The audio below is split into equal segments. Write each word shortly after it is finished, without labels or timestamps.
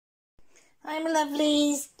Hi my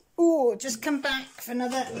lovelies. Oh, just come back for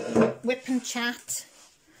another whip and chat.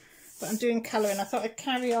 But I'm doing colouring. I thought I'd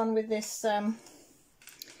carry on with this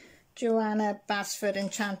Johanna Basford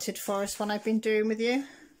Enchanted Forest one I've been doing with you.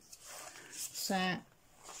 So,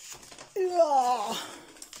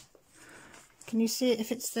 can you see it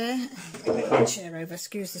if it's there? Let me move my chair over.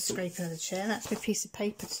 Excuse the scraping of the chair. That's my piece of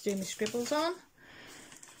paper to do my scribbles on.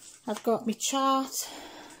 I've got my chart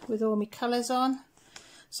with all my colours on.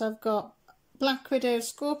 So I've got Black Widow,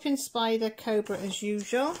 Scorpion, Spider, Cobra as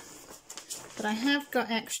usual. But I have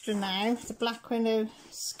got extra now, the Black Widow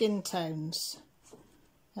skin tones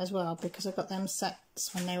as well, because I got them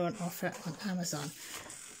sets when they were on offer on Amazon.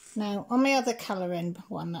 Now on my other colouring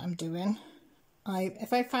one that I'm doing,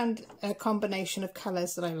 if I found a combination of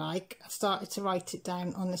colours that I like, I've started to write it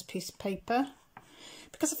down on this piece of paper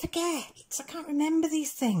because I forget, I can't remember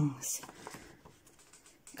these things.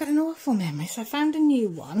 I've got an awful memory, so I found a new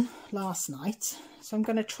one last night, so I'm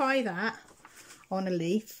going to try that on a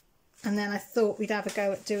leaf, and then I thought we'd have a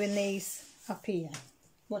go at doing these up here.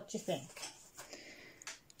 What do you think?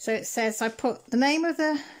 So it says I put the name of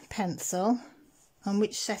the pencil and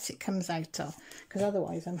which set it comes out of, because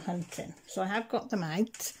otherwise I'm hunting. So I have got them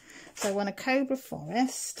out. So I want a Cobra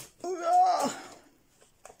Forest. So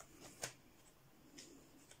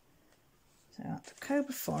I want the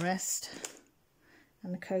Cobra Forest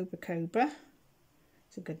and the Cobra.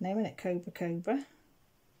 It's a good name, isn't it? Cobra.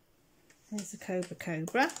 There's the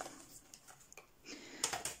Cobra.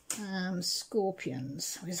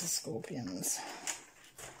 Scorpions. Where's the scorpions?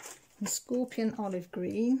 The Scorpion olive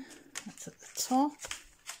green. That's at the top.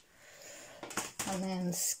 And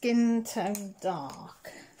then skin tone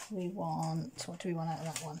dark. We want, what do we want out of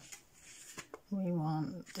that one? We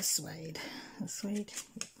want the suede. The suede.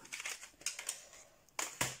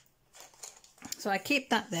 So I keep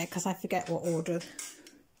that there because I forget what order.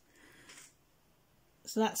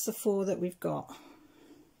 So that's the 4 that we've got.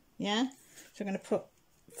 Yeah? So I'm going to put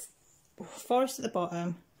forest at the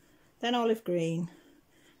bottom, then olive green,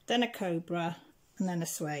 then a Cobra, and then a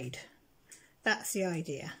suede. That's the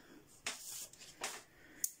idea.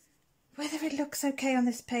 Whether it looks okay on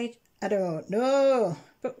this page, I don't know.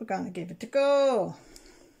 But we're going to give it a go.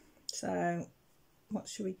 So, what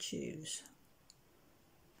should we choose?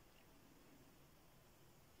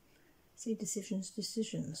 See,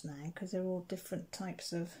 decisions now, because they're all different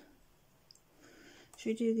types of. Should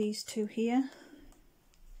we do these 2 here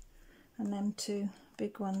and them 2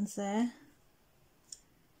 big ones there?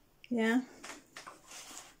 Yeah,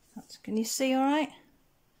 can you see all right?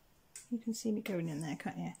 You can see me going in there,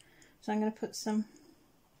 can't you? So I'm going to put some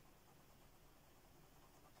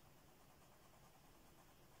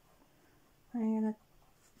I'm going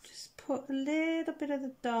to just put a little bit of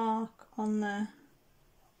the dark on the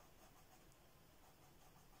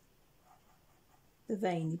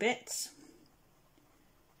veiny bits,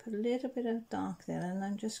 put a little bit of dark there, and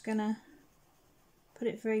I'm just gonna put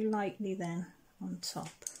it very lightly then on top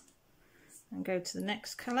and go to the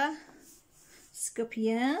next colour,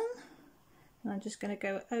 Scorpion, and I'm just going to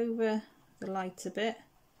go over the light a bit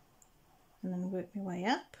and then work my way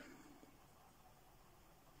up.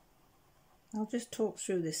 I'll just talk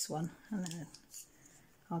through this one and then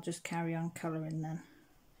I'll just carry on colouring then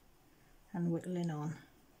and whittling on.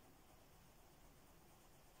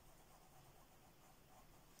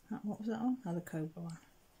 What was that on? Oh, the Cobra one.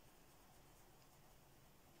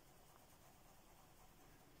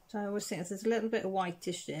 So I always think if there's a little bit of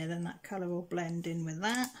whitish there, then that colour will blend in with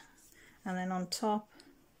that. And then on top,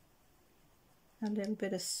 a little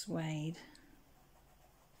bit of suede.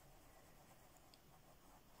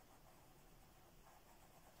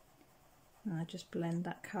 And I just blend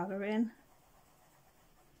that colour in.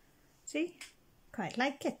 See? Quite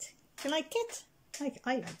like it. Do you like it?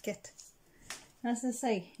 I like it. As I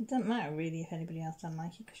say, it doesn't matter really if anybody else doesn't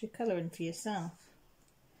like it, because you're colouring for yourself.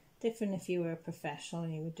 Different if you were a professional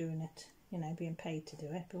and you were doing it, you know, being paid to do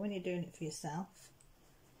it. But when you're doing it for yourself,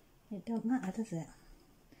 it don't matter, does it?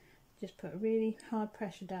 Just put a really hard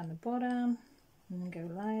pressure down the bottom, and then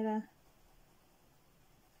go lighter,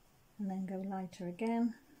 and then go lighter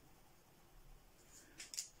again.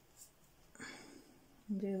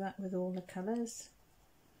 And do that with all the colours.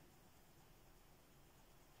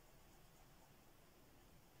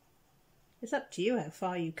 It's up to you how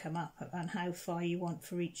far you come up and how far you want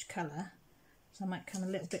for each colour. So I might come a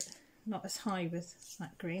little bit, not as high with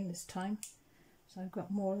that green this time. So I've got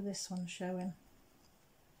more of this one showing.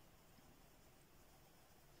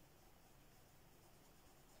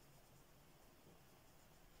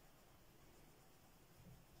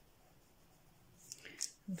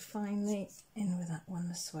 And finally in with that one,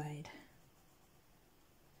 the suede.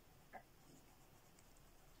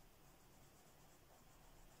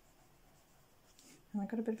 And I've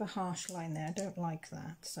got a bit of a harsh line there, I don't like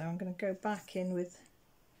that. So I'm going to go back in with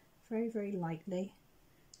very, very lightly.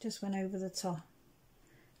 Just went over the top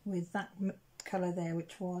with that colour there,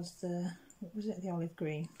 which was the, what was it, the olive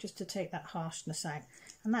green, just to take that harshness out.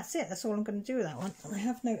 And that's it, that's all I'm going to do with that one. And I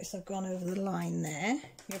have noticed I've gone over the line there.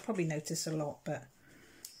 You'll probably notice a lot, but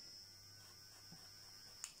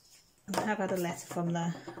I have had a letter from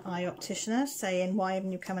the eye optician saying, why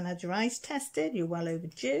haven't you come and had your eyes tested? You're well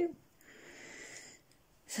overdue.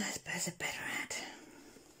 So I suppose I better add.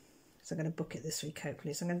 So I'm going to book it this week,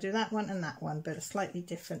 hopefully. So I'm going to do that one and that one, but it's slightly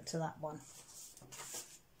different to that one,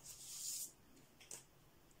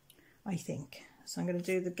 I think. So I'm going to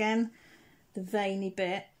do, again, the veiny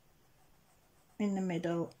bit in the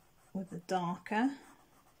middle with the darker.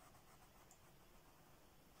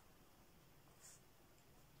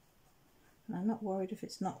 And I'm not worried if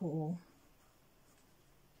it's not all.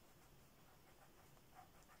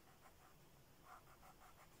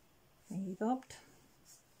 Thingy bobbed.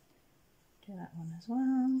 Do that one as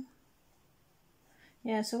well.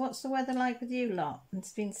 Yeah, so what's the weather like with you lot?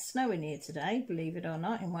 It's been snowing here today, believe it or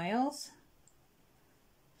not, in Wales.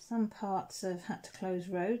 Some parts have had to close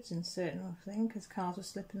roads in certain things because cars were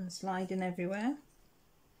slipping and sliding everywhere.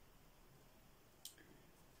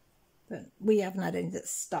 But we haven't had any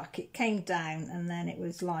that's stuck. It came down and then it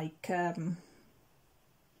was like, then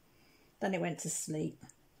it went to sleep.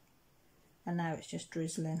 And now it's just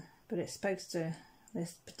drizzling. But it's supposed to, they're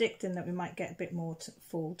predicting that we might get a bit more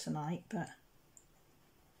fall tonight. But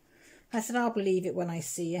I said I'll believe it when I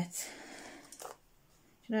see it. Do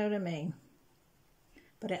you know what I mean?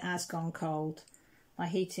 But it has gone cold. My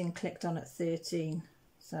heating clicked on at 13,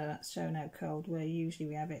 so that's showing how cold. Where usually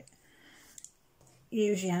we have it.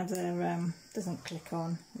 Usually have the doesn't click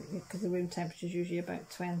on because the room temperature is usually about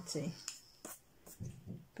 20.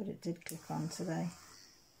 But it did click on today.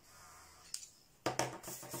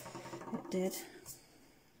 It did.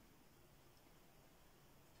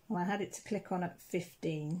 Well, I had it to click on at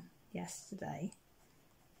 15 yesterday,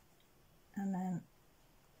 and then,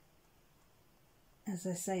 as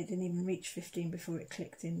I say, it didn't even reach 15 before it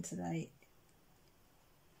clicked in today.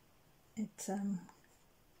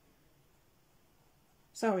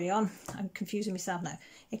 Sorry, I'm confusing myself now.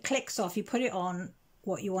 It clicks off. You put it on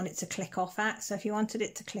what you want it to click off at. So if you wanted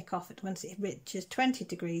it to click off at, once it reaches 20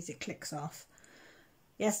 degrees, it clicks off.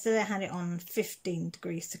 Yesterday I had it on 15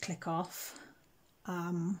 degrees to click off.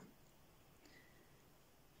 And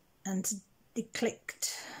it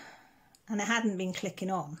clicked, and it hadn't been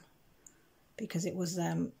clicking on because it was,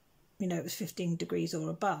 you know, it was 15 degrees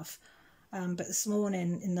or above. But this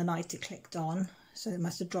morning in the night it clicked on, so it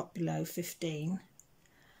must have dropped below 15.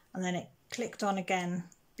 And then it clicked on again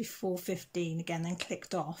before 15 again, then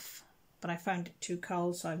clicked off. But I found it too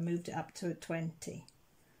cold, so I moved it up to a 20.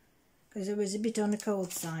 Because it was a bit on the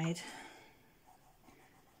cold side.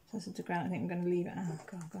 So that's the ground. I think I'm going to leave it. Oh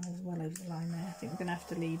God, I've gone well over the line there. I think I'm going to have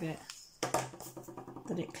to leave it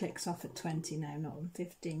that it clicks off at 20 now, not on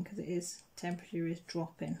 15, because it is, temperature is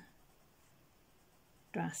dropping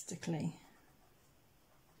drastically.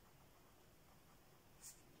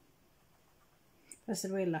 I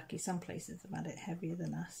said we're lucky. Some places have had it heavier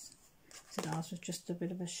than us. I said ours was just a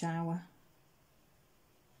bit of a shower.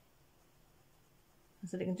 I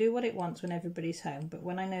said it can do what it wants when everybody's home, but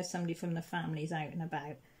when I know somebody from the family's out and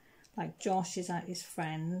about, like Josh is at his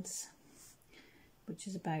friend's, which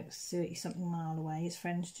is about 30-something mile away. His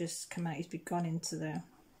friend's just come out. He's been gone into the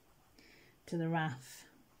RAF.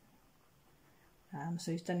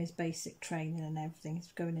 So he's done his basic training and everything. He's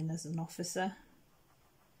going in as an officer.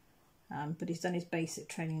 But he's done his basic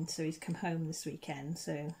training, so he's come home this weekend.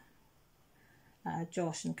 So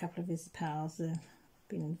Josh and a couple of his pals have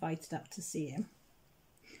been invited up to see him,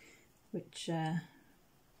 which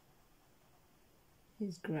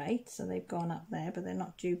is great. So they've gone up there, but they're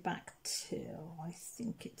not due back till, I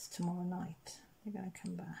think it's tomorrow night. They're going to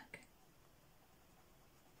come back.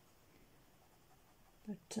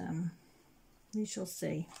 But we shall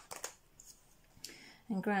see.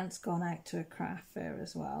 And Grant's gone out to a craft fair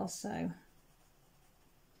as well, so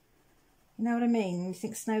you know what I mean? You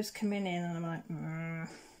think snow's coming in and I'm like, and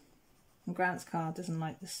Grant's car doesn't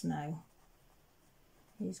like the snow.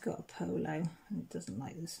 He's got a Polo and it doesn't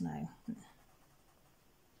like the snow.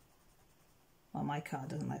 Well, my car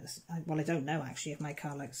doesn't like the snow. Well, I don't know actually if my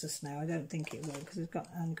car likes the snow. I don't think it will because it's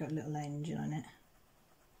only got a little engine on it.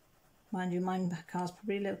 Mind you, my car's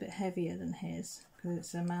probably a little bit heavier than his because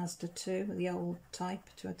it's a Mazda 2, the old type,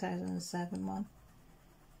 2007 one.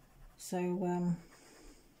 So, you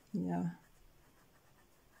know,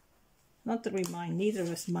 not that we mind, neither of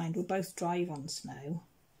us mind. We both drive on snow.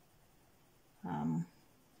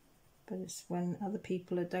 But but it's when other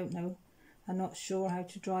people who don't know, are not sure how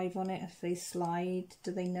to drive on it. If they slide,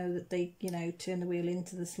 do they know that they, you know, turn the wheel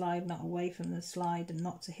into the slide, not away from the slide, and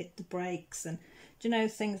not to hit the brakes, and do you know,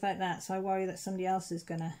 things like that. So I worry that somebody else is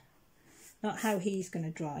gonna, not how he's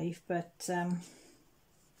gonna drive, but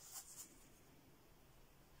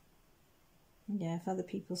yeah, if other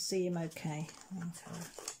people see him okay.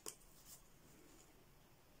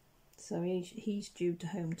 So he's due to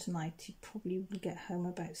home tonight. He probably will get home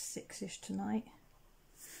about 6ish tonight.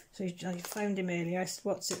 So I phoned him earlier. I said,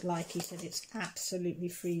 what's it like? He said, it's absolutely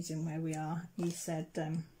freezing where we are. He said,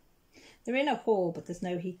 they're in a hall, but there's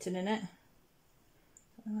no heating in it.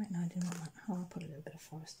 Right now, I didn't want that. Oh, I'll put a little bit of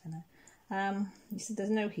forest in it. He said, there's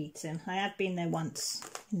no heating. I had been there once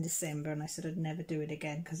in December, and I said I'd never do it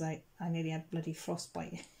again because I nearly had bloody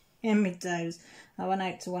frostbite in my toes. I went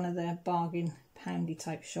out to one of the bargain poundy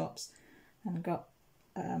type shops and got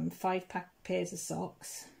 5 pairs of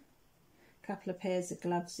socks, a couple of pairs of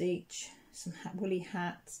gloves each, some woolly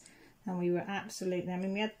hats, and we were absolutely, I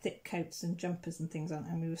mean, we had thick coats and jumpers and things on,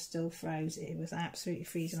 and we were still frozen. It was absolutely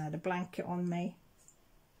freezing. I had a blanket on me,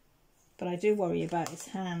 but I do worry about his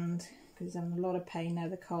hand because he's having a lot of pain now,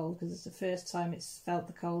 the cold, because it's the first time it's felt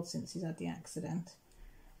the cold since he's had the accident.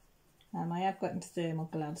 I have got him thermal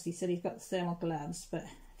gloves. He said he's got the thermal gloves, but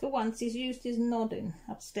for once he's used his nodding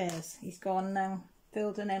upstairs. He's gone now,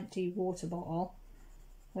 filled an empty water bottle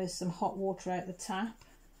with some hot water out the tap.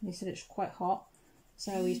 And he said it's quite hot,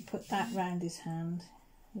 so he's put that round his hand.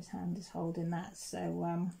 His hand is holding that.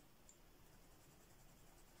 So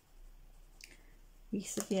he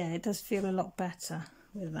said, yeah, it does feel a lot better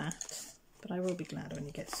with that. But I will be glad when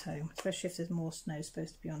he gets home, especially if there's more snow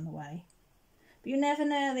supposed to be on the way. But you never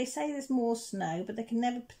know. They say there's more snow, but they can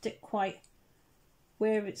never predict quite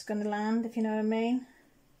where it's going to land, if you know what I mean.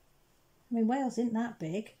 I mean, Wales isn't that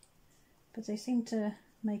big, but they seem to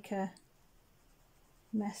make a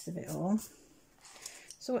mess of it all.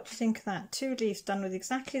 So what do you think of that? 2 leaves done with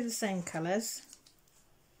exactly the same colours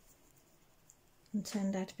and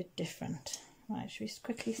turned out a bit different. Right, should we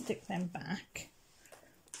quickly stick them back?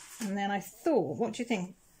 And then I thought, what do you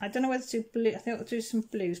think? I don't know whether to do blue. I think I'll do some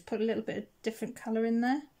blues, put a little bit of different colour in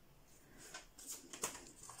there.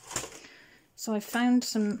 So I found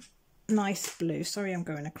some nice blue. Sorry, I'm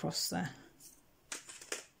going across there.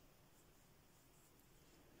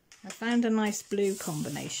 I found a nice blue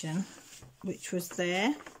combination, which was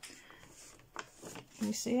there. Can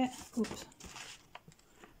you see it? Oops.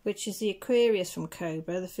 Which is the Aquarius from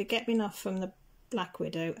Cobra, the Forget-Me-Not from the Black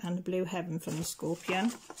Widow, and the Blue Heaven from the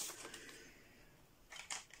Scorpion.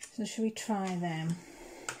 So should we try them?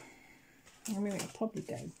 I mean, it'll probably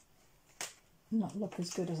not look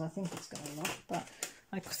as good as I think it's going to look, but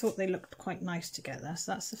I thought they looked quite nice together.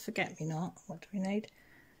 So that's the Forget-Me-Not. What do we need?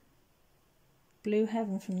 Blue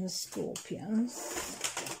Heaven from the Scorpions.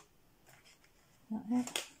 Is that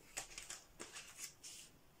it?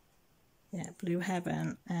 Yeah, Blue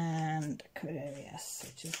Heaven and Aquarius,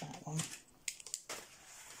 which is that one.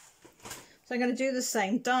 So I'm going to do the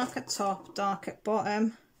same, dark at top, dark at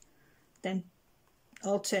bottom, then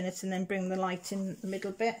alternate, and then bring the light in the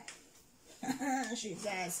middle bit. She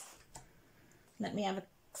says. Let me have a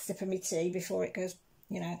sip of my tea before it goes,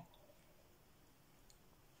 you know.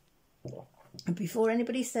 And before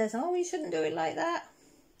anybody says, oh, you shouldn't do it like that.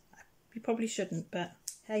 You probably shouldn't, but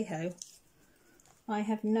hey ho. I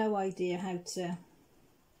have no idea how to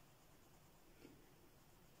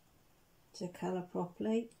colour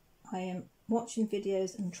properly. I am watching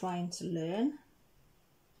videos and trying to learn,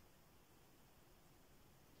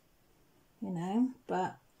 you know,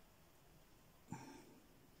 but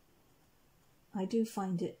I do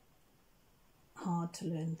find it hard to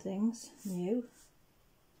learn things new.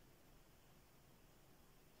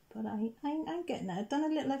 But I'm getting there. I've done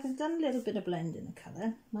a little bit of blending of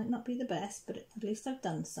colour. Might not be the best, but at least I've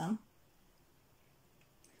done some.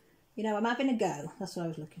 You know, I'm having a go. That's what I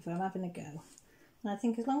was looking for. I'm having a go. And I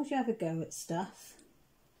think as long as you have a go at stuff.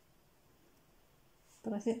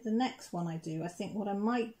 But I think the next one I think what I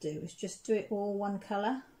might do is just do it all one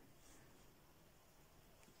colour.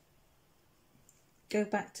 Go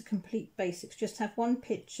back to complete basics. Just have one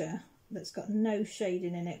picture that's got no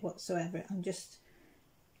shading in it whatsoever. I'm just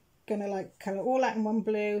gonna like colour all that in one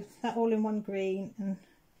blue, that all in one green, and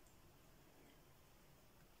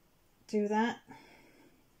do that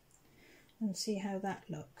and see how that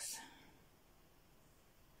looks.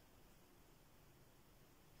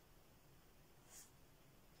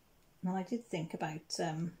 And I did think about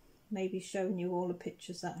maybe showing you all the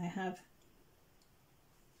pictures that I have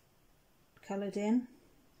coloured in,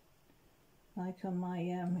 like on my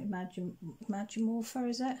Imagimorpha,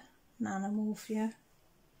 is it? Nanomorphia.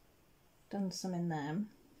 done some in them,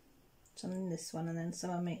 some in this one, and then some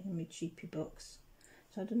I'm making me cheapy books.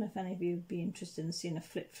 So I don't know if any of you would be interested in seeing a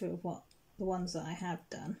flip through of what the ones that I have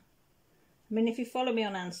done. I mean, if you follow me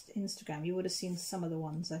on Instagram, you would have seen some of the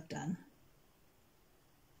ones I've done.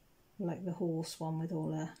 Like the horse one with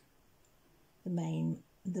all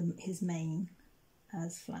his mane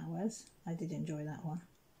as flowers. I did enjoy that one.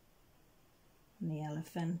 And the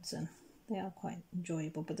elephant, and they are quite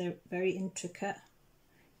enjoyable, but they're very intricate.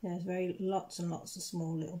 There's lots and lots of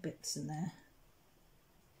small little bits in there.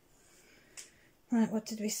 Right, what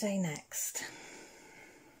did we say next?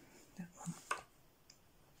 That one.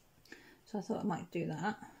 So I thought I might do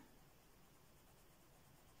that.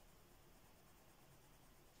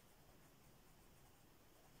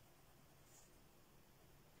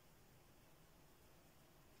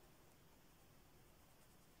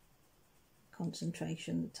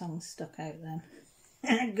 Concentration, the tongue stuck out then.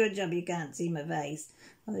 Good job you can't see my face.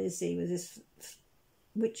 All you see was this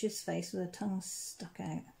witch's face with her tongue stuck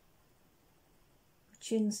out.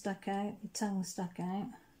 Chin stuck out, your tongue stuck out.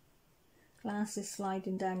 Glasses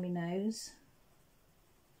sliding down my nose.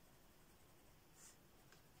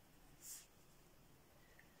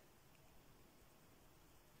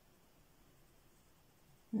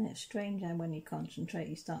 And it's strange how when you concentrate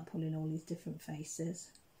you start pulling all these different faces.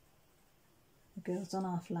 The girls don't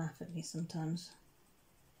half laugh at me sometimes.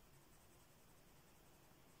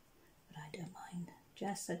 But I don't mind.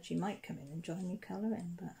 Jess said she might come in and join me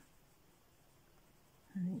colouring, but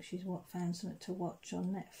I think she's found something to watch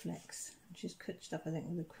on Netflix. She's cooked up, I think,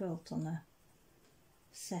 with a quilt on the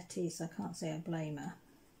settee, so I can't say I blame her.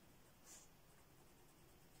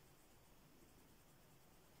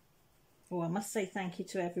 Oh, I must say thank you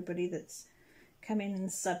to everybody that's come in and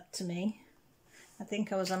subbed to me. I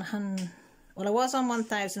think I was on I was on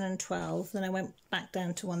 1012, then I went back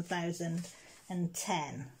down to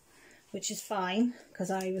 1010, which is fine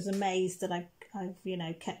because I was amazed that I've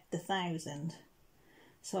kept the 1,000.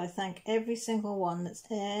 So I thank every single one that's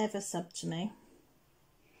ever subbed to me.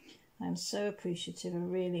 I'm so appreciative, I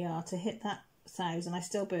really are. To hit that 1,000, I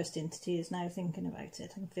still burst into tears now thinking about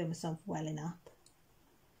it. I can feel myself welling up.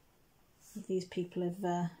 These people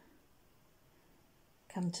have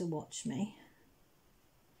come to watch me.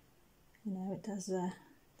 It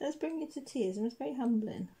does bring you to tears, and it's very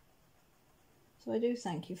humbling. So I do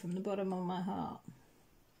thank you from the bottom of my heart.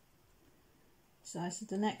 So I said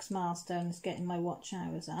the next milestone is getting my watch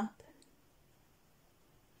hours up.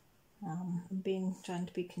 Trying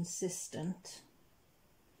to be consistent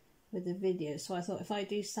with the videos. So I thought if I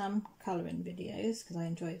do some colouring videos, because I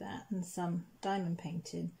enjoy that, and some diamond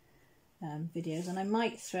painting videos, and I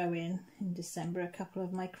might throw in December a couple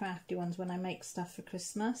of my crafty ones when I make stuff for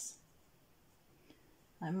Christmas.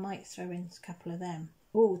 I might throw in a couple of them.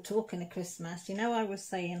 Oh, talking of Christmas, I was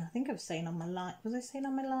saying, I think I was saying on my live, was I saying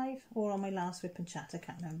on my live or on my last whip and chat, I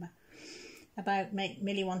can't remember, about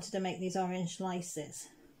Millie wanted to make these orange slices.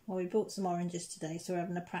 Well, we bought some oranges today, so we're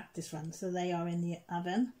having a practice run, so they are in the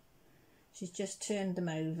oven. She's just turned them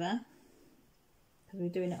over, because we're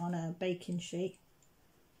doing it on a baking sheet.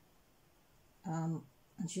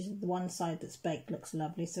 And she said the one side that's baked looks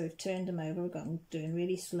lovely, so we've turned them over. We've got them doing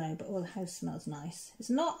really slow, but the house smells nice.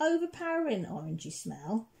 It's not overpowering orangey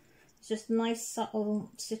smell. It's just a nice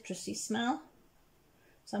subtle citrusy smell.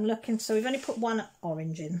 So I'm looking, so we've only put one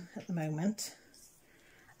orange in at the moment,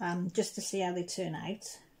 just to see how they turn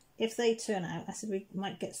out. If they turn out, I said we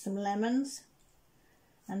might get some lemons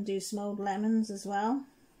and do some old lemons as well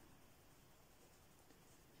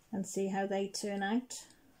and see how they turn out.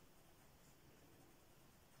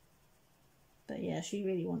 But yeah, she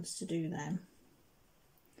really wants to do them.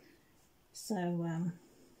 So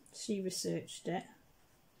she researched it,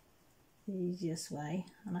 the easiest way.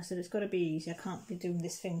 And I said, it's got to be easy. I can't be doing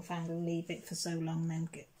this thing fangle, leave it for so long, then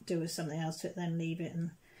do something else to it, then leave it.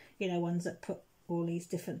 And, ones that put all these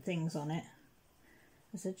different things on it.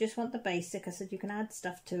 I said, just want the basic. I said, you can add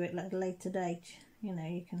stuff to it at a later date.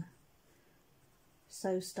 You can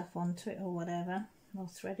sew stuff onto it or whatever. Or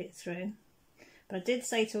thread it through. But I did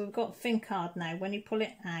say to her, we've got think hard now, when you pull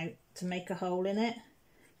it out, to make a hole in it.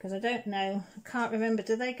 Because I don't know, I can't remember,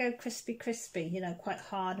 do they go crispy, quite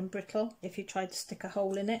hard and brittle if you try to stick a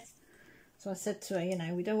hole in it? So I said to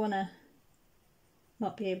her, we don't want to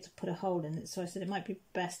not be able to put a hole in it. So I said it might be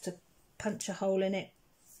best to punch a hole in it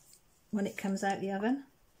when it comes out the oven.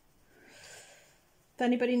 If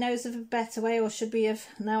anybody knows of a better way, or should we have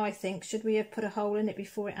put a hole in it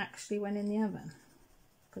before it actually went in the oven?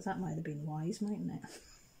 Because that might have been wise, mightn't it?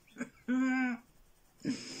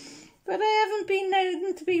 But I haven't been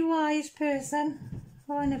known to be a wise person.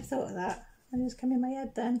 Oh, I never thought of that. It just came in my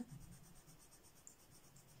head then.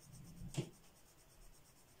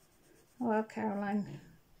 Oh, well, Caroline.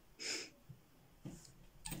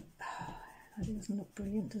 That doesn't look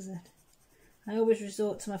brilliant, does it? I always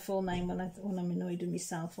resort to my full name when I'm annoyed with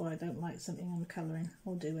myself or I don't like something I'm colouring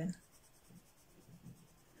or doing.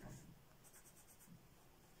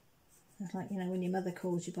 It's like, you know, when your mother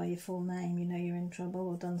calls you by your full name, you know you're in trouble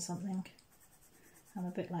or done something. I'm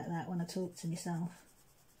a bit like that when I talk to myself.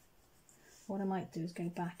 What I might do is go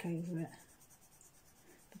back over it.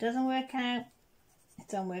 If it doesn't work out, it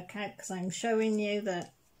don't work out, because I'm showing you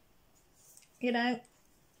that, you know,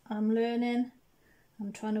 I'm learning.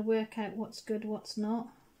 I'm trying to work out what's good, what's not.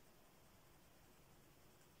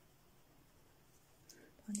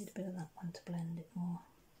 I need a bit of that one to blend it more.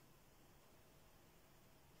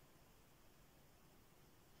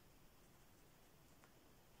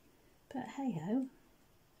 But hey ho.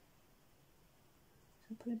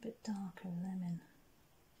 So put a bit darker of them in.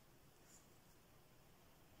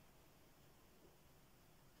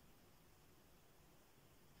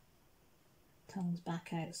 Tongue's back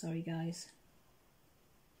out, sorry guys.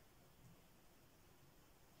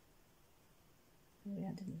 Maybe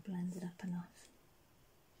I didn't blend it up enough.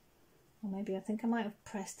 Or maybe I think I might have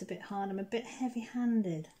pressed a bit hard. I'm a bit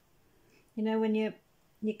heavy-handed. You know, when you're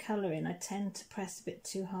colouring, I tend to press a bit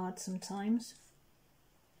too hard sometimes.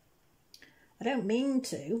 I don't mean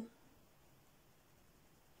to,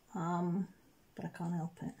 but I can't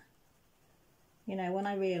help it. You know, when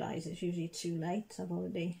I realise it's usually too late, I've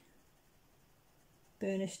already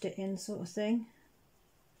burnished it in, sort of thing.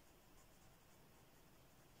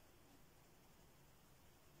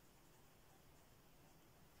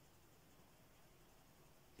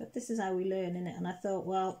 But this is how we learn, innit? And I thought,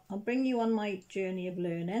 well, I'll bring you on my journey of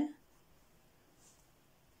learning.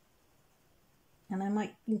 And I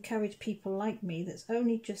might encourage people like me that's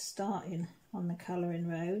only just starting on the colouring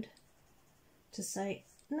road to say,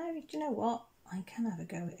 no, do you know what? I can have a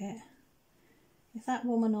go at it. If that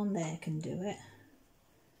woman on there can do it,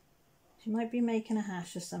 she might be making a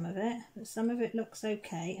hash of some of it, but some of it looks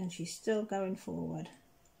okay and she's still going forward.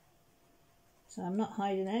 So I'm not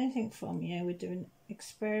hiding anything from you. We're doing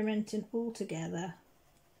experimenting all together.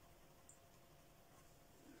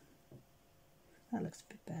 That looks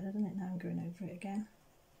a bit better, doesn't it? Now I'm going over it again.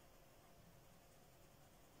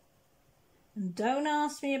 And don't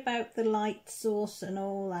ask me about the light source and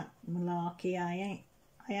all that malarkey. I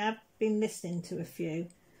have been listening to a few,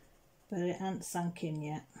 but it hasn't sunk in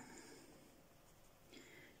yet.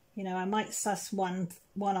 You know, I might suss one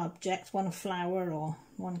object, one flower or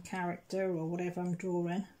one character or whatever I'm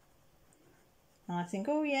drawing. And I think,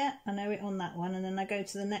 oh yeah, I know it on that one. And then I go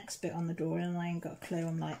to the next bit on the drawing and I ain't got a clue.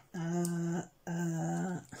 I'm like,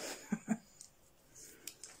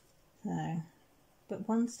 So, but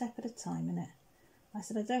one step at a time, innit? I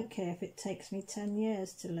said, I don't care if it takes me 10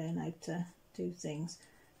 years to learn how to do things.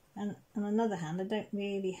 And on the other hand, I don't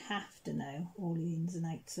really have to know all the ins and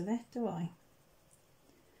outs of it, do I?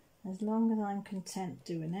 As long as I'm content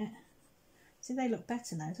doing it. See, they look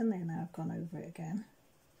better now, don't they, now I've gone over it again.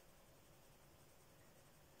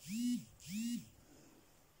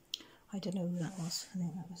 I don't know who that was. I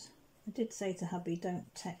think that was... I did say to hubby,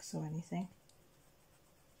 don't text or anything.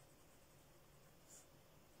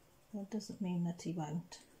 That doesn't mean that he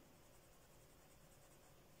won't.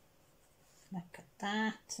 Look at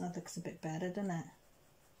that. That looks a bit better, doesn't it?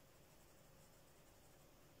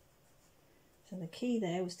 So the key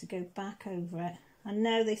there was to go back over it. I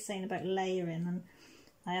know they're saying about layering, and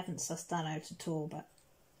I haven't sussed that out at all, but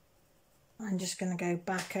I'm just going to go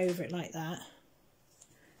back over it like that.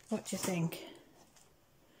 What do you think?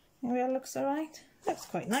 Maybe that looks alright? Looks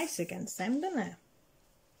quite nice against them, doesn't it?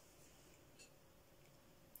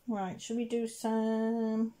 Right, should we do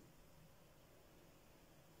some...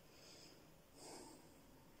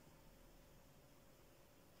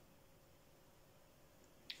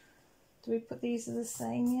 Do we put these as the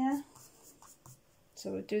same, yeah?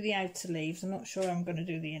 So we'll do the outer leaves. I'm not sure I'm going to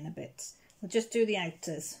do the inner bits. We'll just do the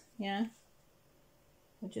outers, yeah?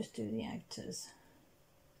 We'll just do the outers.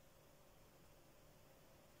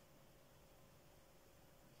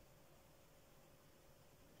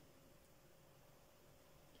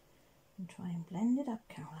 And try and blend it up,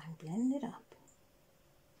 Caroline, blend it up.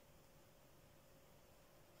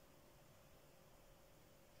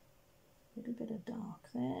 A little bit of dark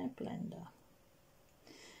there, blender.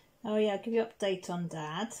 Oh yeah, I'll give you an update on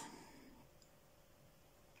Dad.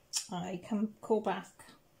 I can call back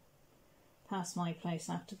past my place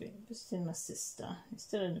after visiting my sister. He's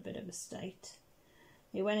still in a bit of a state.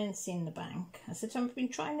 He went in and seen the bank. I said, I've been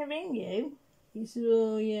trying to ring you. He said,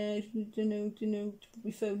 oh yeah, I don't know, put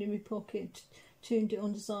my phone in my pocket, turned it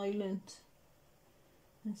on silent.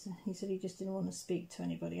 He said he just didn't want to speak to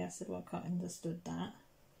anybody. I said, well, I quite understood that.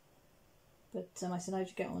 But I said, how'd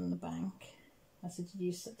you get on in the bank? I said, did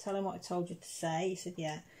you tell him what I told you to say? He said,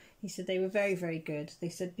 yeah. He said, they were very, very good. They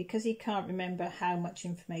said, because he can't remember how much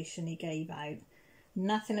information he gave out,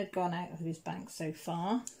 nothing had gone out of his bank so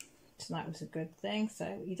far. So that was a good thing.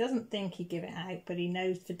 So he doesn't think he'd give it out, but he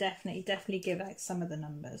knows for definite, he definitely gave out some of the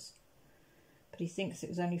numbers. But he thinks it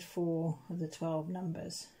was only 4 of the 12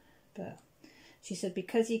 numbers. But she said,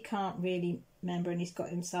 because he can't really remember and he's got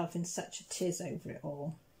himself in such a tiz over it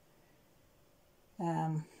all,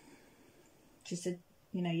 she said,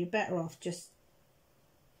 you know, you're better off just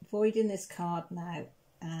voiding this card now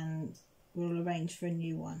and we'll arrange for a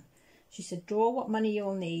new one. She said, draw what money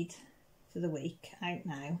you'll need for the week out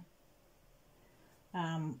now.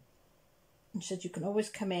 And she said, you can always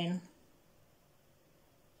come in,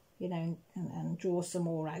 you know, and draw some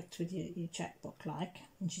more out with your checkbook, like.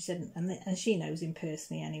 And she said, and she knows him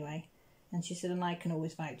personally anyway. And she said, and I can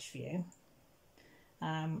always vouch for you.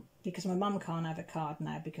 Because my mum can't have a card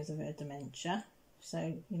now because of her dementia. So,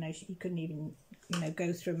 you know, he couldn't even, you know,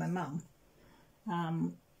 go through my mum.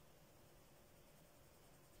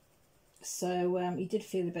 So he did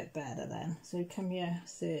feel a bit better then. So he come here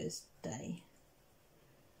Thursday,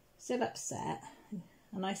 still upset.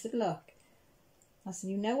 And I said, look, I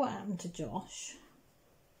said, you know what happened to Josh?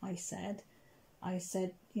 I said,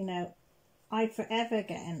 you know, I forever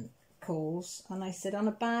getting calls. And I said, on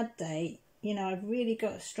a bad day, you know, I've really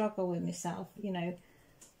got to struggle with myself, you know,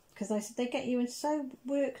 because I said, they get you so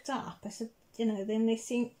worked up. I said, you know, then they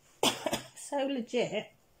seem so legit.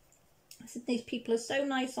 I said, these people are so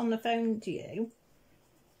nice on the phone to you.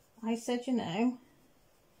 I said, you know,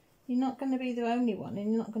 you're not going to be the only one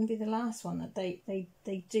and you're not going to be the last one that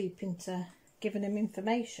they dupe into giving them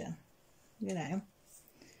information, you know.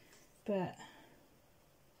 But,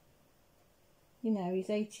 you know, he's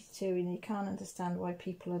 82 and he can't understand why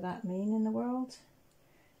people are that mean in the world.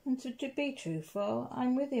 And to be truthful,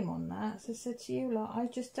 I'm with him on that. As I said to you lot, I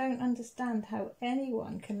just don't understand how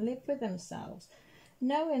anyone can live with themselves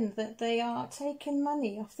knowing that they are taking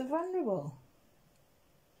money off the vulnerable.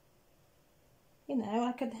 You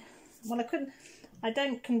know, I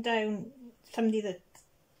don't condone somebody that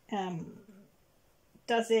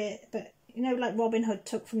does it, but, you know, like Robin Hood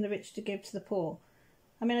took from the rich to give to the poor.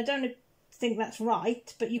 I mean, I don't think that's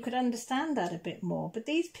right, but you could understand that a bit more. But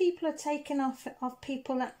these people are taking off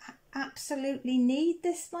people that absolutely need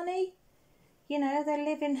this money. You know, they're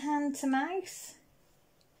living hand to mouth.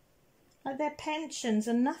 Like their pensions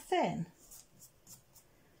are nothing.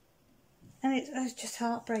 And it's just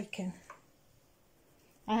heartbreaking.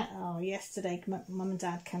 Yesterday, Mum and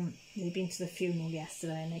Dad they'd been to the funeral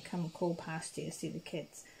yesterday and they come and call past here to see the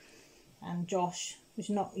kids. And Josh,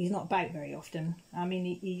 he's not about very often. I mean,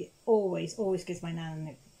 he always gives my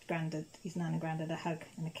nan and his nan and granddad a hug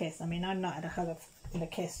and a kiss. I mean, I've not had a hug and a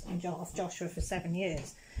kiss off Joshua for 7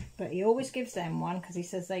 years. But he always gives them one because he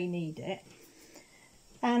says they need it.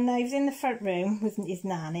 And he was in the front room with his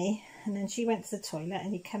nanny, and then she went to the toilet,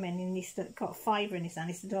 and he come in and he got a fiver in his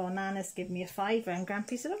hand. He said, oh, Nana's given me a fiver. And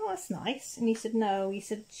Grampy said, oh, that's nice. And he said, no. He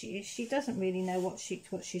said, she doesn't really know what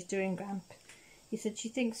she's doing, Gramp. He said, she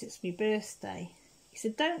thinks it's my birthday. He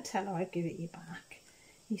said, don't tell her I'll give it you back.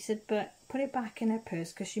 He said, but put it back in her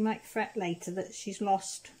purse because she might fret later that she's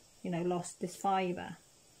lost this fiver.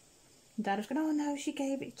 And Dad was going, oh, no, she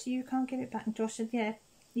gave it to you. Can't give it back. And Josh said, yeah.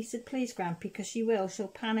 He said, please, Grampy, because she will. She'll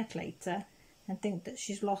panic later and think that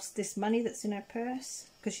she's lost this money that's in her purse.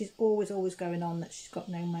 Because she's always going on that she's got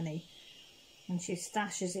no money. And she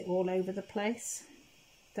stashes it all over the place.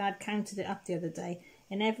 Dad counted it up the other day.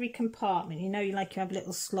 In every compartment, you know, you have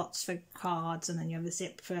little slots for cards, and then you have a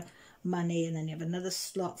zip for money, and then you have another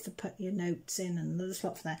slot for put your notes in, and another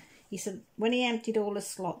slot for that. He said when he emptied all the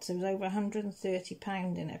slots, there was over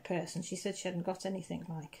 £130 in her purse, and she said she hadn't got anything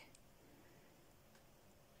like.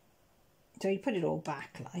 So he put it all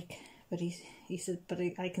back, like, but he said, but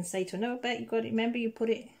I can say to her, no, I bet you got it. Remember, you put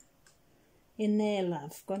it in there,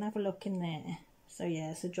 love. Go and have a look in there. So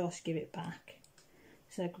yeah, so Josh gave it back.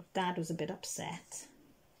 So Dad was a bit upset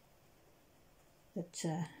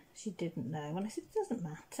that she didn't know. And I said, it doesn't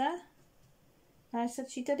matter. I said,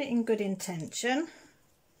 she did it in good intention,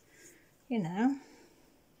 you know.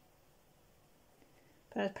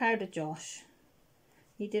 But I was proud of Josh.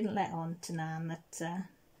 He didn't let on to Nan that,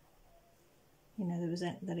 you know,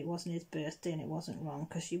 that it wasn't his birthday and it wasn't wrong,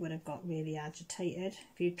 because she would have got really agitated.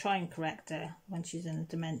 If you try and correct her when she's in a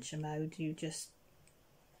dementia mode, you just,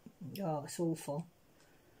 oh, it's awful.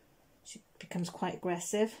 She becomes quite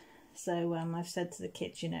aggressive. So I've said to the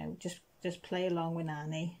kids, you know, just play along with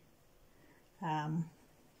Nanny.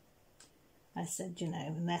 I said, you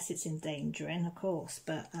know, unless it's endangering, of course,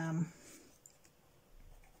 but I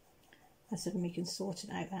said, we can sort it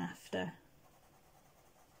out after.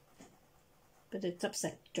 But it's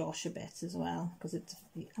upset Josh a bit as well, because it's,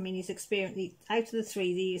 I mean, he's experienced, out of the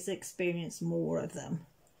three, he's experienced more of them,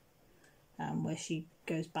 where she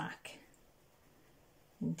goes back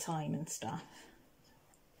in time and stuff.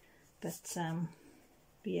 But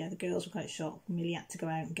yeah, the girls were quite shocked. Millie had to go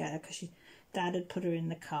out and get her because Dad had put her in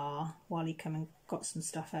the car while he come and got some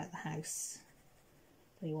stuff out of the house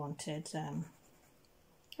that he wanted.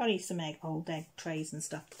 Only some old egg trays and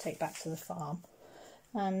stuff to take back to the farm,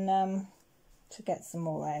 and to get some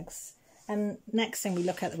more eggs. And next thing we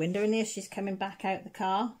look out the window, and here she's coming back out the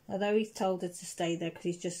car, although he's told her to stay there because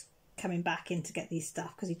he's just coming back in to get these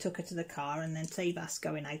stuff, because he took her to the car, and then Tavas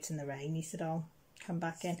going out in the rain, he said, "I'll come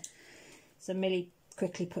back in." So Millie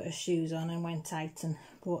quickly put her shoes on and went out and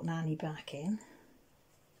brought Nanny back in.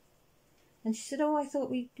 And she said, "Oh, I thought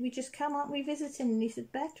we just come, aren't we visiting?" And he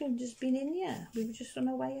said, "Better, we've just been in here. We were just on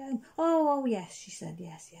our way home." Oh, yes, she said,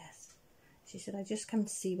 yes. She said, "I just come to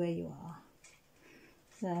see where you are."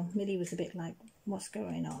 So Millie was a bit like, what's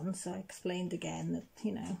going on? So I explained again that,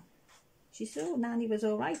 you know, she said, "Oh, Nanny was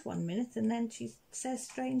all right one minute, and then she says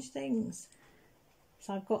strange things."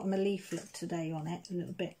 So I've got them a leaflet today on it, a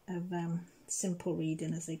little bit of simple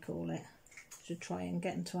reading, as they call it, to try and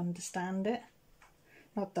get them to understand it.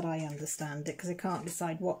 Not that I understand it, because I can't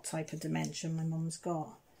decide what type of dementia my mum's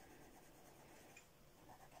got.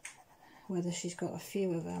 Whether she's got a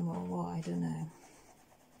few of them or what, I don't know.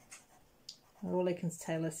 All they can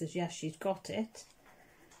tell us is, yes, she's got it,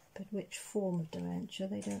 but which form of dementia,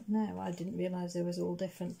 they don't know. I didn't realise there was all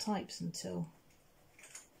different types until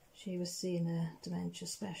she was seeing a dementia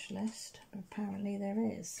specialist, but apparently there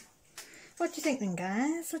is. What do you think then,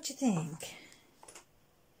 guys? What do you think?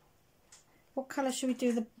 What colour should we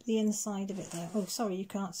do the inside of it though? Oh, sorry, you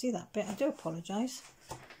can't see that bit. I do apologise.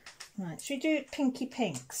 Right, should we do pinky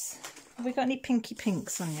pinks? Have we got any pinky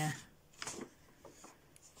pinks on you?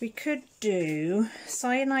 We could do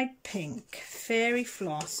cyanide pink, fairy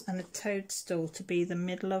floss and a toadstool to be the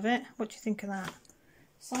middle of it. What do you think of that?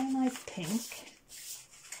 Cyanide pink.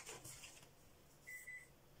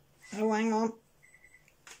 Oh, hang on.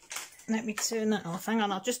 Let me turn that off. Hang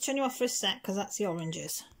on, I'll just turn you off for a sec because that's the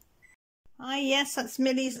oranges. Ah, yes, that's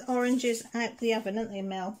Millie's oranges out the oven, aren't they,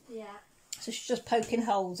 Mel? Yeah. So she's just poking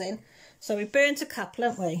holes in. So we burnt a couple,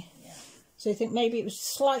 haven't we? Yeah. So you think maybe it was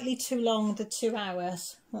slightly too long, the 2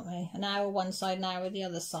 hours, won't we? An hour one side, an hour the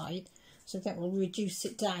other side. So I think we'll reduce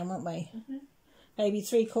it down, won't we? Mm-hmm. Maybe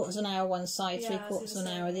 3/4 an hour one side, 3/4 an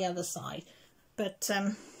hour the other side. But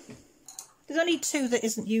there's only 2 that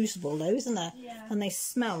isn't usable though, isn't there? Yeah. And they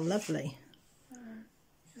smell lovely.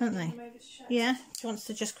 Don't they? Yeah. She wants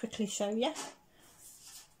to just quickly show you.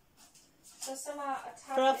 So some are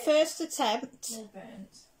for our first attempt. More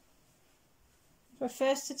burnt. For our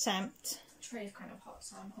first attempt. The tray is kind of hot,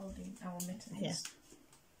 so I'm holding our mittens. Yeah.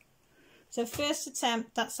 So first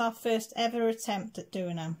attempt. That's our first ever attempt at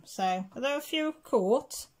doing them. So although a few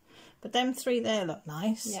caught, but them 3 there look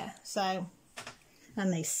nice. Yeah. So,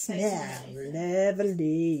 and they smell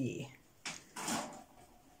lovely.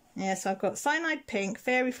 Yeah, so I've got cyanide pink,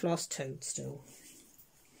 fairy floss, toadstool.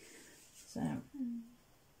 So,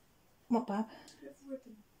 what, Bab?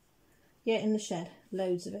 Yeah, in the shed.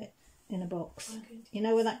 Loads of it in a box. You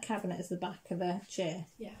know where that cabinet is, the back of the chair?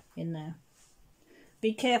 Yeah. In there.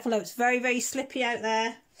 Be careful though, it's very, very slippy out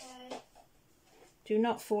there. Do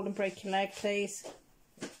not fall and break your leg, please.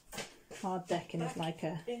 Hard decking is like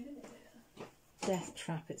a death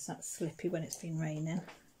trap. It's that slippy when it's been raining.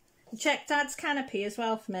 Check Dad's canopy as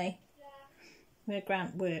well for me. Yeah. Where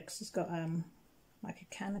Grant works has got like a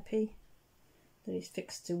canopy that he's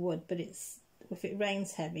fixed to wood, but it's, if it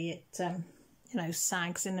rains heavy, it you know,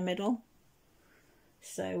 sags in the middle.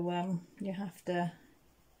 So you have to,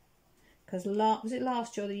 because was it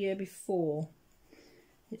last year or the year before?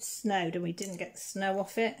 It snowed and we didn't get the snow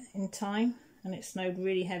off it in time, and it snowed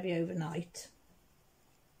really heavy overnight,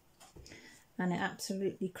 and it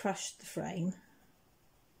absolutely crushed the frame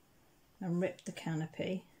and ripped the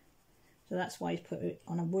canopy. So that's why he's put it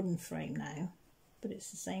on a wooden frame now, but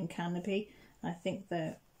it's the same canopy. I think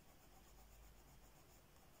the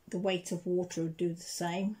weight of water would do the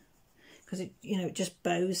same, because it, you know, it just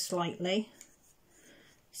bows slightly.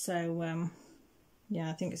 So yeah,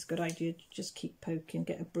 I think it's a good idea to just keep poking,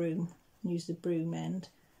 get a broom, use the broom end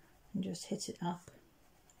and just hit it up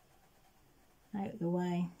out of the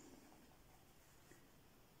way.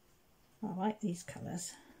 I like these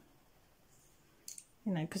colours.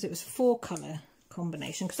 You know, because it was a 4 colour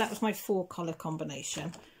combination, because that was my 4 colour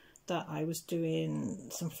combination that I was doing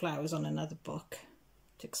some flowers on another book,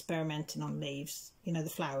 experimenting on leaves, you know, the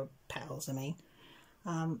flower petals I mean.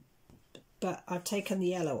 But I've taken the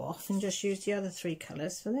yellow off and just used the other 3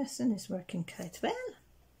 colours for this, and it's working quite well.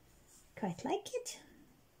 Quite like it.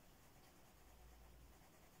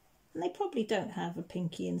 And they probably don't have a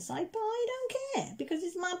pinky inside, but I don't care because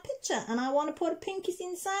it's my picture and I want to put a pinky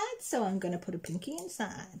inside, so I'm going to put a pinky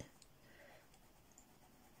inside.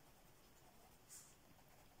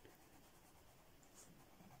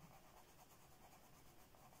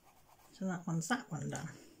 So that one done.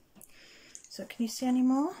 So can you see any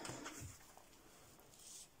more?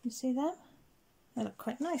 You see them? They look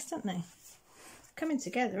quite nice, don't they? Coming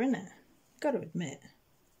together, isn't it? Got to admit.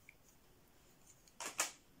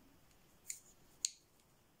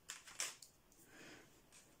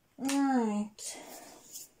 Right.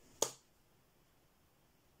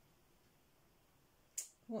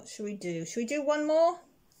 What should we do? Should we do one more?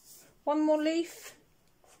 One more leaf?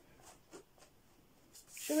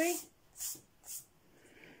 Should we?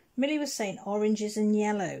 Millie was saying oranges and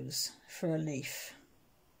yellows for a leaf.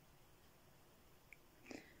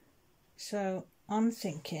 So I'm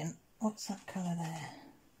thinking, what's that colour there?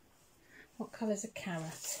 What colour's a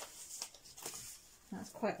carrot? That's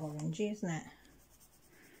quite orangey, isn't it?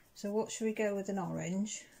 So what should we go with an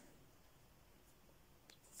orange?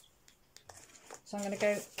 So I'm going to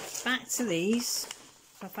go back to these.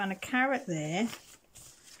 I found a carrot there.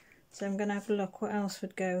 So I'm going to have a look what else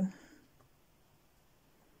would go.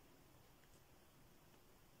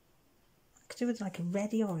 I could do with like a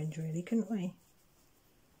reddy orange really, couldn't we?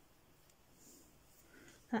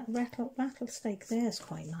 That rattlesnake there is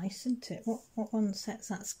quite nice, isn't it? What one sets?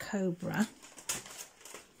 That's cobra.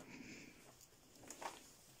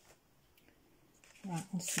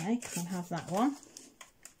 Rattlesnake, we'll have that one.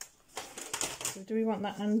 So do we want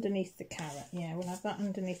that underneath the carrot? Yeah, we'll have that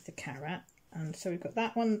underneath the carrot. And so we've got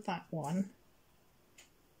that one,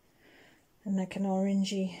 and like an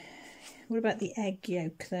orangey. What about the egg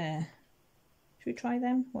yolk there? Should we try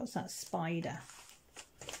them? What's that? Spider.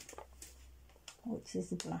 Oh, it says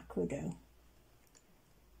the black widow.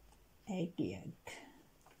 Egg yolk.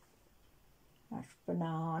 That's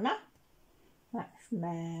banana. That's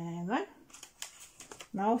lemon.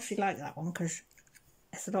 No, she liked that one because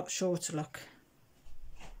it's a lot shorter look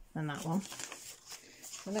than that one.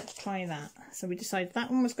 So let's try that. So we decided that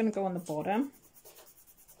one was going to go on the bottom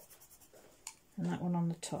and that one on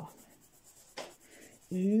the top.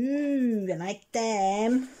 Ooh, I like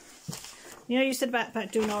them. You know, you said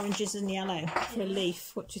about doing oranges and yellow for a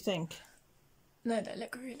leaf. What do you think? No, they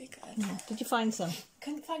look really good. Yeah. Did you find some?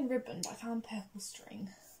 Couldn't find ribbon, but I found purple string.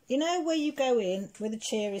 You know where you go in, where the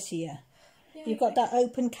chair is here? Yeah, You've got that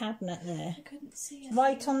open cabinet there. I couldn't see it.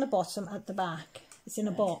 Right on the bottom at the back. It's in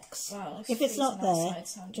a box. Well, if it's not there, outside,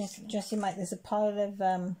 so just you might. There's a pile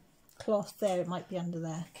of cloth there. It might be under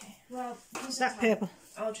there. Okay. Well, Is that purple?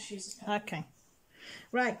 I'll just use this purple. Okay.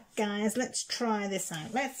 Right, guys. Let's try this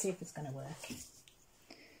out. Let's see if it's going to work.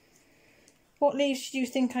 What leaves do you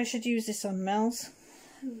think I should use this on, Mels?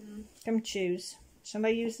 Come choose. Shall I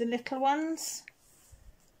use the little ones?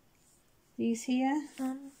 These here?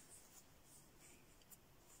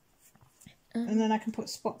 And then I can put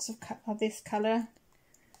spots of this colour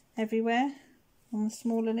everywhere on the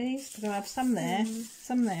smaller leaves. Because I have some there,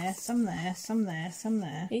 some there, some there, some there, some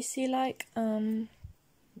there. You see, like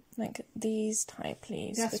these type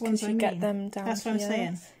leaves. That's because ones I you get mean. them down. That's what here. I'm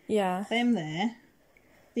saying. Yeah. Them there.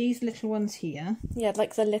 These little ones here. Yeah,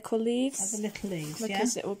 like the little Are leaves. the little leaves,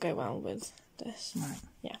 Because it will go well with this. Right.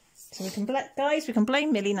 Yeah. So we can guys, we can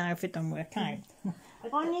blame Millie now if it doesn't work out.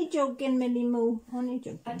 Only joking, Millie Moo. Only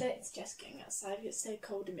joking. I don't suggest getting outside. It's so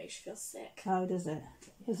cold it makes you feel sick. Oh, does it?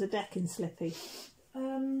 Is the decking slippy?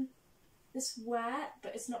 It's wet,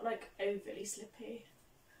 but it's not like overly slippy.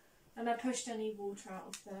 And I pushed any water out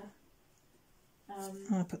of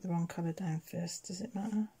the. I put the wrong colour down first. Does it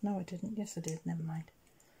matter? No, I didn't. Yes, I did. Never mind.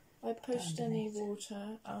 I pushed any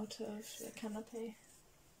water out of the canopy.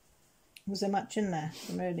 Was there much in there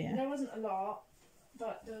from earlier? There wasn't a lot,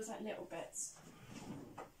 but there was like little bits.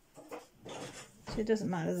 So it doesn't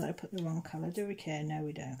matter that I put the wrong colour. Do we care? No,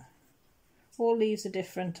 we don't. All leaves are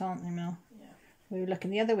different, aren't they, Mel? Yeah. We were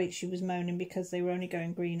looking the other week. She was moaning because they were only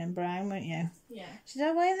going green and brown, weren't you? Yeah. She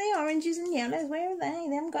said, oh, where are they oranges and yellows? Where are they?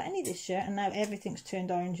 They haven't got any this year. And now everything's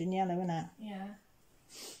turned orange and yellow, isn't it? Yeah.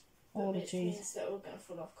 All the which trees. means they're all going to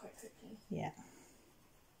fall off quite quickly. Yeah.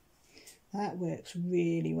 That works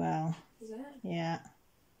really well. Is it? Yeah.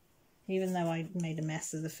 Even though I made a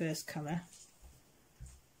mess of the first colour.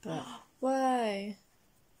 But Why?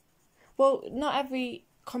 Well, not every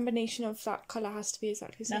combination of that colour has to be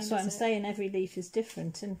exactly the same. That's what I'm saying. Every leaf is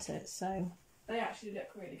different, isn't it? So they actually look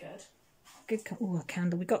really good. good. Oh, a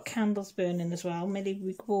candle. We got candles burning as well. Millie,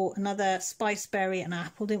 we bought another spice berry and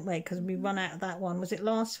apple, didn't we? Because we run out of that one. Was it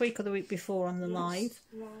last week or the week before on the live?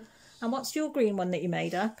 And what's your green one that you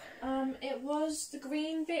made up? It was, the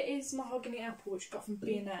green bit is mahogany apple, which we got from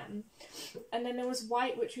B&M. And then there was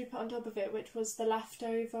white, which we put on top of it, which was the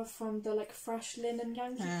leftover from the like fresh linen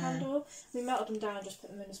Yankee candle. We melted them down and just put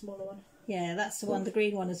them in a smaller one. Yeah, that's the one. The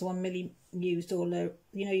green one is the one Millie used all the,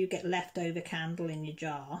 you know, you get leftover candle in your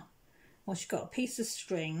jar. Well, she got a piece of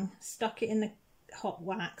string, stuck it in the hot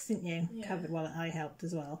wax, didn't you? Yeah. Covered, well, I helped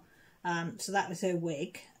as well. So that was her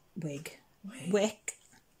wick.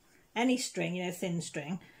 Any string, you know, thin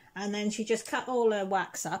string. And then she just cut all her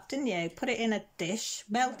wax up, didn't you? Put it in a dish,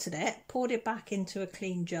 melted it, poured it back into a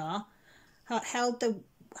clean jar. Held the...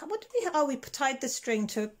 What did we... Oh, we tied the string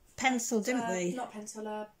to a pencil, didn't we? Not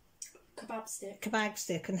pencil, kebab stick. Kebab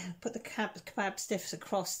stick, and put the kebab sticks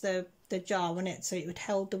across the jar, wouldn't it? So it would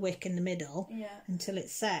hold the wick in the middle until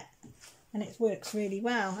it's set. And it works really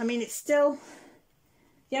well. I mean, it's still...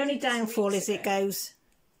 The only downfall is it goes...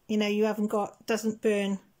 You know, you haven't got... Doesn't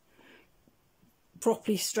burn...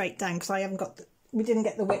 properly straight down because I haven't got we didn't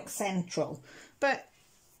get the wick central, but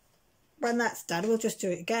when that's done we'll just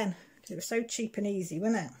do it again. It was so cheap and easy,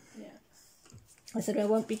 wasn't it? Yeah. I said I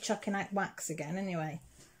won't be chucking out wax again anyway.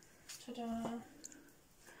 Ta-da.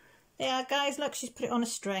 Yeah, guys, look, she's put it on a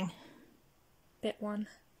string. Bit one.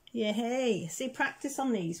 Yeah, hey, see, practice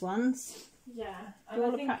on these ones. Yeah. Do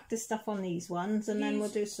all the practice stuff on these ones, and then we'll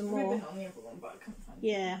do some more. Ribbon on the other one, but I couldn't find it.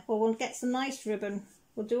 Yeah, well, we'll get some nice ribbon.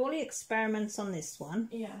 We'll do all the experiments on this one.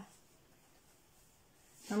 Yeah.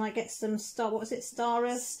 I might get some star Star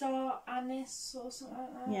anise or something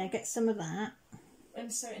like that. Yeah, get some of that.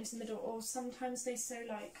 And sew it into the middle, or sometimes they sew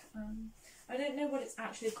like, I don't know what it's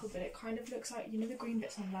actually called, but it kind of looks like, you know, the green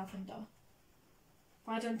bits on lavender.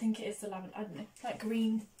 But I don't think it is the lavender, I don't know, like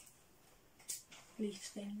green leaf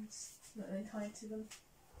things that they tie to them.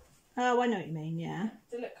 Oh, I know what you mean, yeah.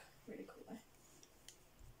 They look really cool though.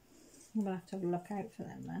 I'm going to have to have a look out for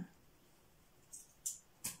them then.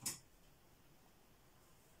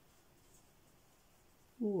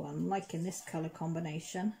 Ooh, I'm liking this colour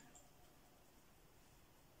combination.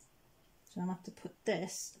 So I'll have to put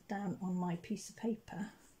this down on my piece of paper.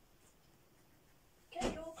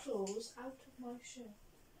 Get your claws out of my shoe.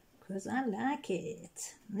 Because I like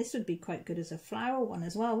it. And this would be quite good as a flower one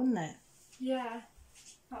as well, wouldn't it? Yeah.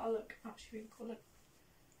 That'll look actually really cool. Look.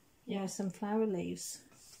 Yeah, some flower leaves.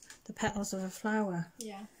 The petals of a flower.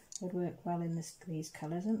 Yeah. Would work well in these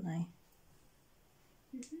colours, wouldn't they?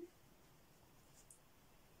 Mhm.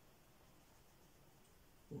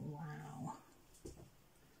 Wow.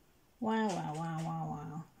 Wow, wow, wow, wow,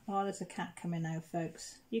 wow. Oh, there's a cat coming now,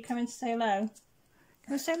 folks. You coming to say hello?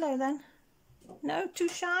 Come and say hello then. No? Too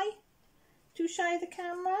shy? Too shy of the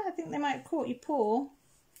camera? I think they might have caught your paw.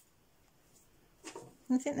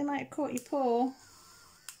 I think they might have caught your paw.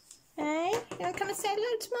 Hey? You want to come and say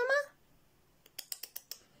hello to Mama?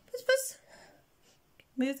 Buzz, buzz.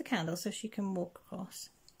 Move the candle so she can walk across.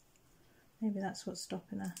 Maybe that's what's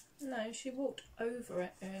stopping her. No, she walked over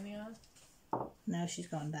it earlier. No, she's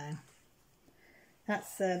gone down.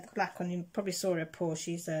 That's the black one. You probably saw her paw.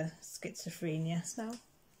 She's a schizophrenia. Smell.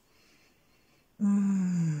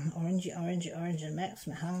 Orangey, orangey, orange, and makes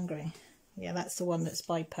me hungry. Yeah, that's the one that's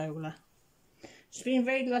bipolar. She's being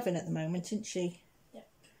very loving at the moment, isn't she? Yep.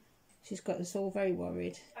 She's got us all very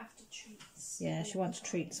worried. After treats. Yeah, she wants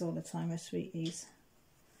treats all the time, her sweeties.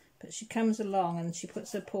 But she comes along and she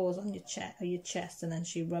puts her paws on your chest and then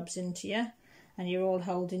she rubs into you. And you're all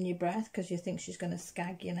holding your breath because you think she's going to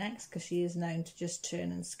skag you next, because she is known to just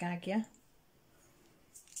turn and skag you.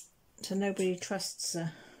 So nobody trusts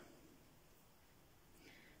her.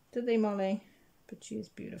 Do they, Molly? But she is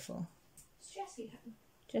beautiful. Is Jessie home?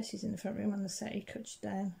 Jessie's in the front room on the settee, cut you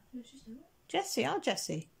down. No, she's not. Jessie, oh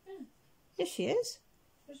Jessie. Yeah. Yes, she is.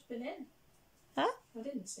 She's been in. Huh? I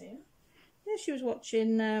didn't see her. Yeah, she was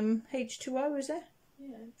watching H2O, is it?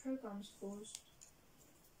 Yeah, program's paused.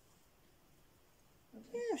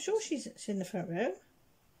 Yeah, I'm sure she's in the front row.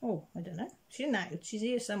 Oh, I don't know. She's not out. She's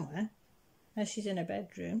here somewhere. And she's in her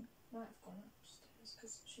bedroom. Might have gone upstairs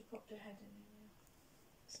because she popped her head in here.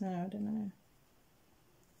 So, I don't know.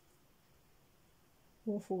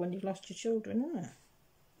 Awful when you've lost your children, isn't it?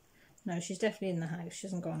 No, she's definitely in the house. She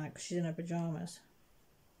hasn't gone out because she's in her pyjamas.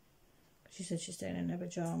 She said she's staying in her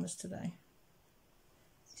pyjamas today.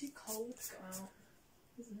 It's too cold to go out,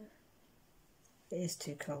 isn't it? It is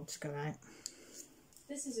too cold to go out.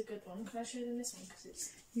 This is a good one. Can I show them this one? Because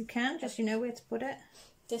it's... You can, just you know where to put it.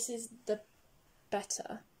 This is the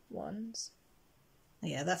better ones.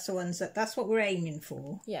 Yeah, that's the ones that's what we're aiming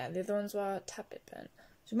for. Yeah, the other ones were a tad bit bent.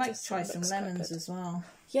 So we might This try one some looks lemons quite good. as well.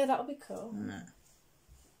 Yeah, that'll be cool. Isn't it?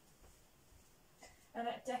 And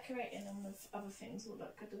like decorating them with other things will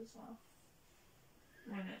look good as well.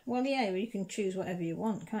 Won't it? Well, yeah, you can choose whatever you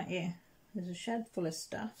want, can't you? There's a shed full of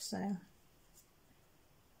stuff, so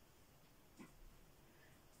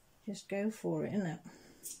just go for it, innit?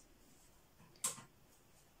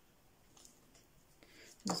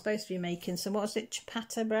 I'm supposed to be making some, what is it,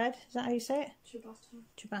 ciabatta bread? Is that how you say it? Ciabatta.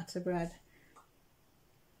 Ciabatta bread.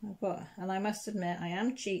 And I must admit, I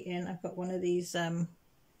am cheating. I've got one of these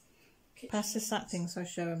pasta sat things I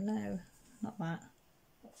show them. No, not that.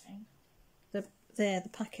 What thing? The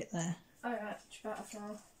packet there. Oh, right, ciabatta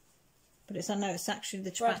flour. But it's actually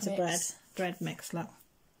the Bread ciabatta mix. bread mix, look.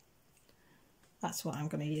 That's what I'm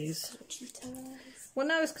going to use. What you tell us. Well,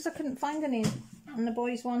 no, it's because I couldn't find any, and the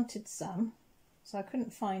boys wanted some, so I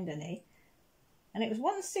couldn't find any. And it was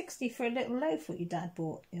 £1.60 for a little loaf what your dad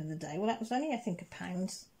bought the other day. Well, that was only, I think,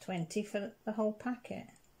 £1.20 for the whole packet.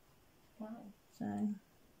 Wow. So.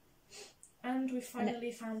 And we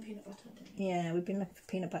finally found peanut butter, didn't we? Yeah, we've been looking for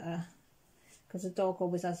peanut butter because the dog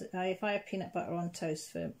always has. If I have peanut butter on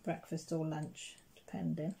toast for breakfast or lunch,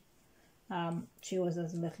 depending, she always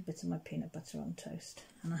has a little bit of my peanut butter on toast,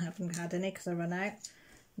 and I haven't had any because I run out,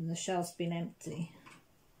 and the shelf's been empty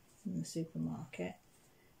in the supermarket.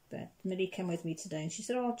 But Millie came with me today, and she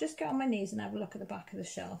said, "Oh, I'll just get on my knees and have a look at the back of the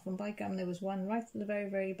shelf." And by gum, there was one right at the very,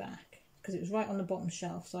 very back because it was right on the bottom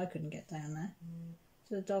shelf, so I couldn't get down there.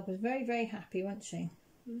 So the dog was very, very happy, wasn't she?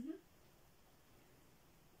 Mhm.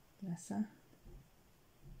 Bless her.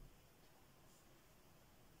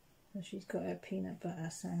 So she's got her peanut butter,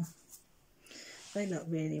 so they look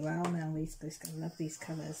really well now. I love these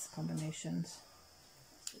colours, combinations.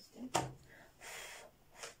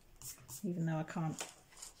 Even though I can't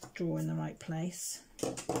draw in the right place.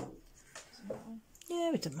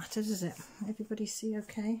 Yeah, it doesn't matter, does it? Everybody see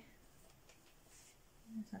okay?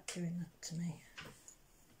 Why is that doing that to me?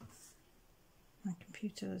 My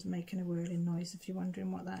computer is making a whirling noise if you're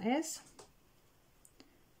wondering what that is.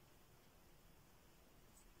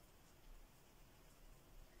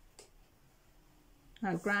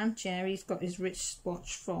 Oh, Grant, yeah, he's got his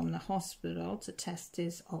wristwatch from the hospital to test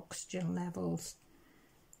his oxygen levels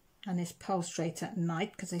and his pulse rate at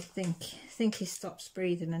night because I think he stops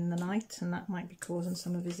breathing in the night and that might be causing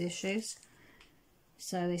some of his issues.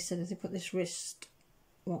 So they said if they put this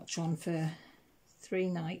wristwatch on for 3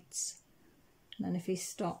 nights, and then if he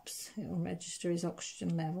stops, it will register his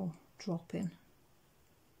oxygen level dropping.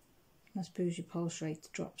 I suppose your pulse rate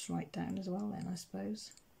drops right down as well then, I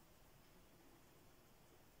suppose.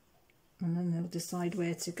 And then they'll decide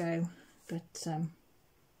where to go. But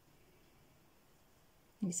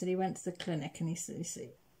he said he went to the clinic and he said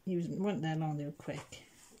he wasn't there long, they were quick.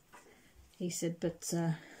 He said, but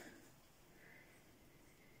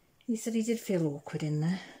he said he did feel awkward in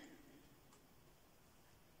there.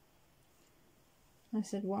 I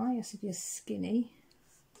said, why? I said, you're skinny.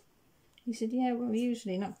 He said, yeah, well,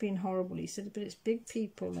 usually, not being horrible. He said, but it's big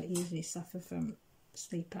people that usually suffer from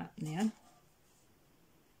sleep apnea.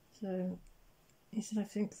 So he said, I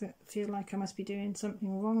feel like I must be doing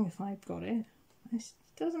something wrong if I've got it. I said,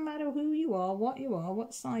 it doesn't matter who you are,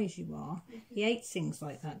 what size you are. He hates things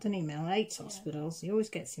like that, doesn't he, Mel? He hates hospitals. He always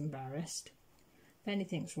gets embarrassed. If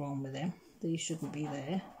anything's wrong with him, that he shouldn't be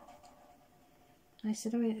there. I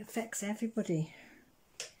said, oh, it affects everybody.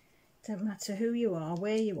 Don't matter who you are,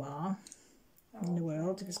 where you are in the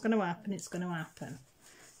world. If it's going to happen, it's going to happen.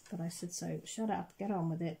 But I said, so shut up, get on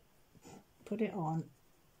with it, put it on.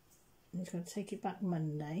 He's going to take it back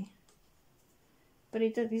Monday. But he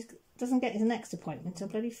doesn't get his next appointment until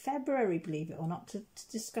bloody February, believe it or not, to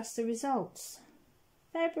discuss the results.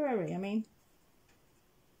 February, I mean,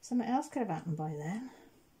 something else could have happened by then.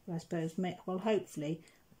 But I suppose, well, hopefully,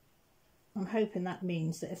 I'm hoping that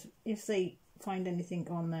means that if they find anything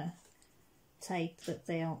on the tape that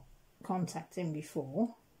they'll contact him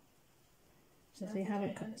before. So if they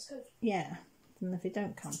haven't, yeah, and if they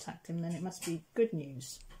don't contact him, then it must be good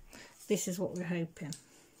news. This is what we're hoping.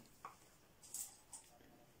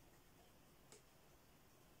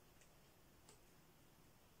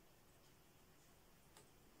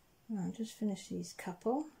 I'll just finish these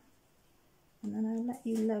couple, and then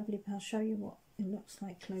I'll show you what it looks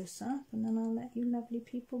like close up, and then I'll let you lovely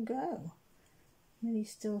people go.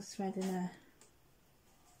 Millie's still threading her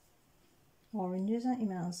oranges, aren't you,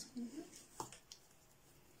 Mels? Mm-hmm.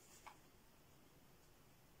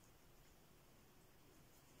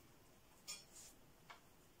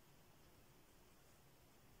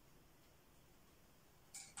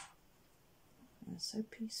 so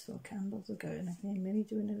peaceful. Candles are going. I can hear Millie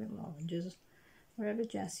doing her little oranges. Wherever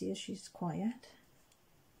Jessie is, she's quiet.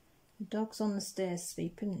 The dog's on the stairs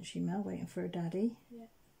sleeping, isn't she, Mel? Waiting for her daddy. Yeah.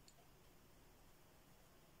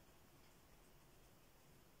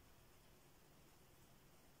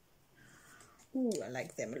 Ooh, I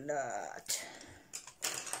like them a lot.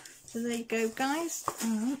 So there you go, guys.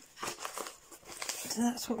 So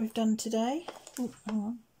that's what we've done today. Ooh, hang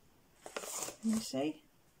on. Can you see?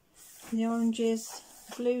 The oranges,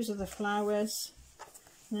 the blues are the flowers,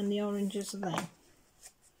 and then the oranges are them.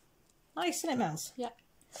 Nice, isn't it, Mels? Yeah.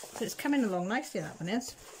 So it's coming along nicely, that one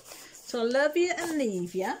is. So I'll love you and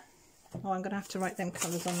leave you. Oh, I'm going to have to write them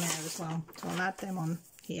colours on there as well. So I'll add them on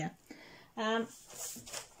here.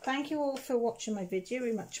 Thank you all for watching my video.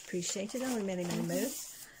 We much appreciated it. Oh, many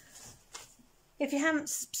moves. If you haven't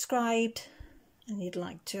subscribed and you'd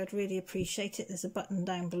like to, I'd really appreciate it. There's a button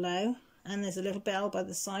down below. And there's a little bell by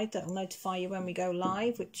the side that will notify you when we go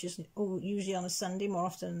live, which is usually on a Sunday more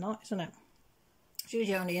often than not, isn't it? It's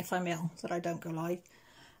usually only if I'm ill that I don't go live.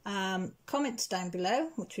 Comments down below,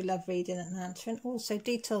 which we love reading and answering. Also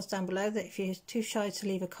details down below that if you're too shy to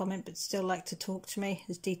leave a comment but still like to talk to me,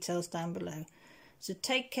 there's details down below. So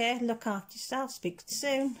take care, look after yourself, speak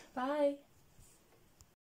soon. Bye.